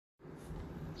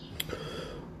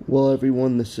Well,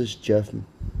 everyone, this is Jeff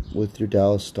with your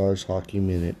Dallas Stars Hockey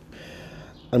Minute.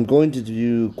 I'm going to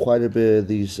do quite a bit of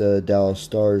these Dallas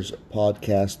Stars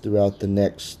podcasts throughout the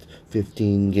next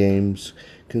 15 games,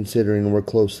 considering we're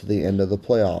close to the end of the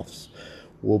playoffs.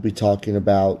 We'll be talking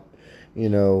about,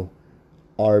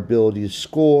 our ability to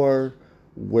score,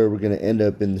 where we're going to end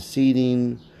up in the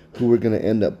seeding, who we're going to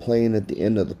end up playing at the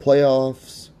end of the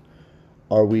playoffs.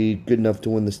 Are we good enough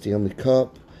to win the Stanley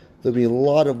Cup? There'll be a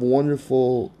lot of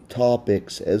wonderful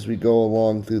topics as we go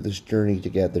along through this journey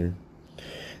together.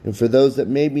 And for those that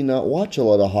maybe not watch a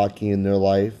lot of hockey in their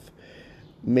life,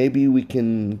 maybe we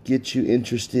can get you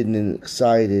interested and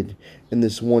excited in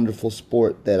this wonderful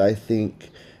sport that I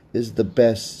think is the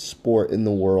best sport in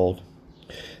the world.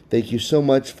 Thank you so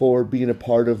much for being a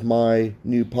part of my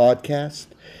new podcast,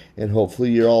 and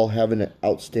hopefully you're all having an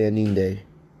outstanding day.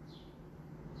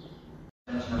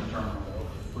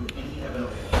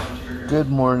 Good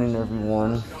morning,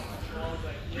 everyone.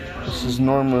 This is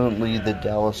normally the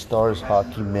Dallas Stars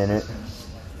Hockey Minute,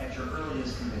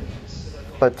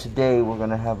 but today we're going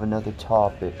to have another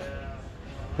topic.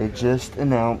 They just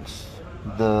announced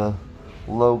the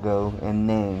logo and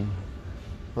name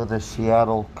for the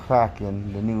Seattle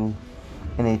Kraken, the new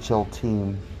NHL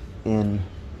team in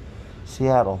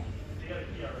Seattle.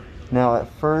 Now, at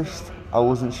first, I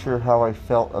wasn't sure how I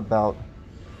felt about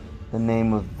the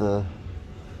name of the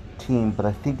team, but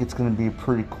I think it's going to be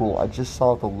pretty cool. I just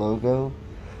saw the logo.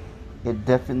 It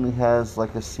definitely has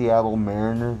like a Seattle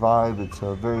Mariner vibe. It's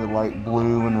a very light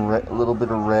blue and a little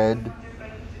bit of red.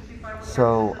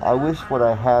 So I wish what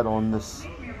I had on this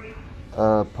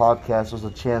podcast was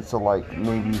a chance to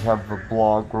maybe have a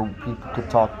blog where people could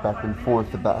talk back and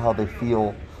forth about how they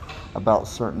feel about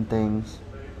certain things.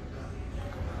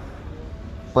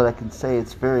 But I can say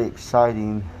it's very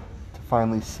exciting to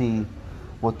finally see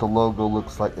what the logo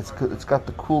looks like. It's got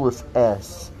the coolest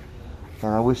S,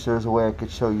 and I wish there was a way I could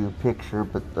show you a picture,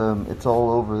 but it's all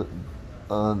over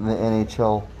the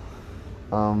NHL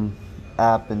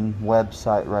app and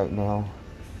website right now.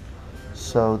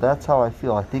 So that's how I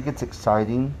feel. I think it's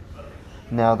exciting.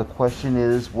 Now the question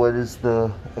is, what is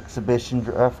the exhibition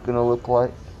draft going to look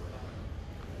like?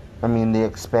 I mean, the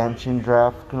expansion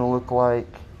draft going to look like?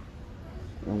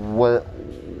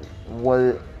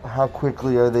 How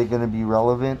quickly are they going to be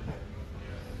relevant?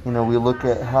 We look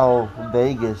at how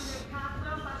Vegas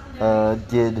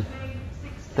did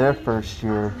their first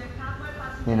year.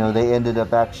 They ended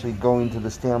up actually going to the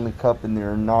Stanley Cup in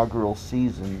their inaugural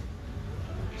season.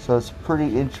 So it's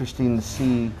pretty interesting to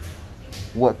see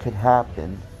what could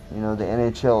happen. The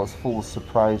NHL is full of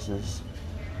surprises.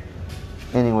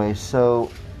 Anyway,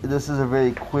 so this is a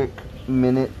very quick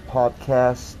minute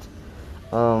podcast.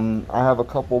 I have a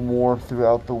couple more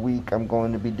throughout the week I'm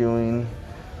going to be doing.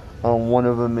 One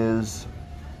of them is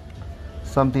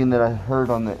something that I heard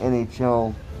on the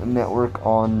NHL network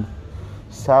on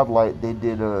satellite. They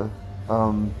did a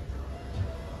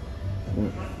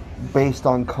based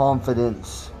on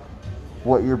confidence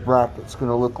what your bracket's going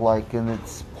to look like, and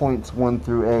it's points 1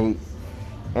 through 8.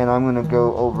 And I'm going to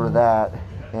go over that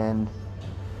and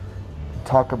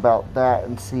talk about that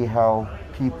and see how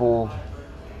people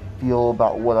feel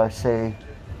about what I say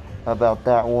about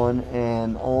that one.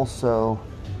 And also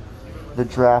the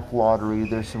draft lottery,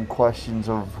 there's some questions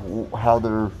of how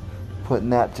they're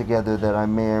putting that together that I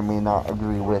may or may not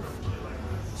agree with.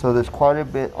 So there's quite a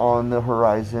bit on the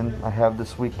horizon. I have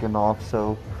this weekend off,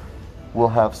 so we'll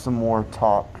have some more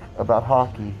talk about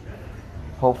hockey.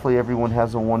 Hopefully everyone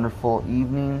has a wonderful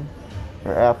evening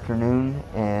or afternoon,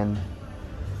 and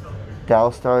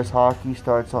Dallas Stars hockey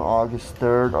starts on August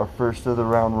 3rd, our first of the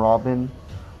round robin.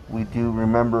 We do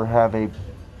remember have a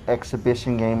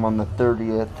exhibition game on the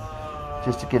 30th,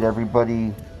 just to get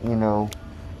everybody,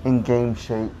 in game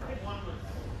shape.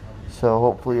 So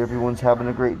hopefully everyone's having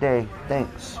a great day.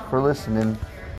 Thanks for listening.